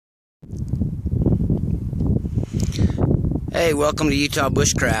Hey, welcome to Utah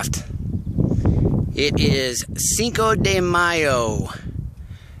Bushcraft. It is Cinco de Mayo.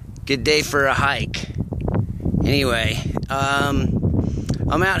 Good day for a hike. Anyway,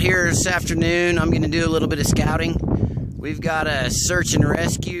 I'm out here this afternoon. I'm going to do a little bit of scouting. We've got a search and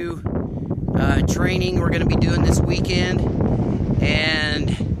rescue training we're going to be doing this weekend.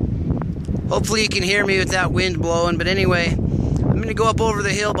 And hopefully you can hear me with that wind blowing. But anyway, I'm going to go up over the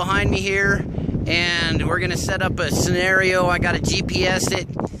hill behind me here. And we're going to set up a scenario. I got to GPS it,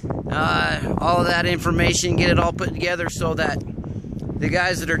 all of that information, get it all put together so that the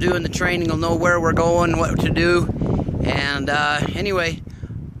guys that are doing the training will know where we're going, what to do. And anyway,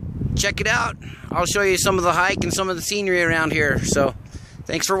 check it out. I'll show you some of the hike and some of the scenery around here. So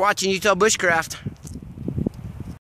thanks for watching Utah Bushcraft.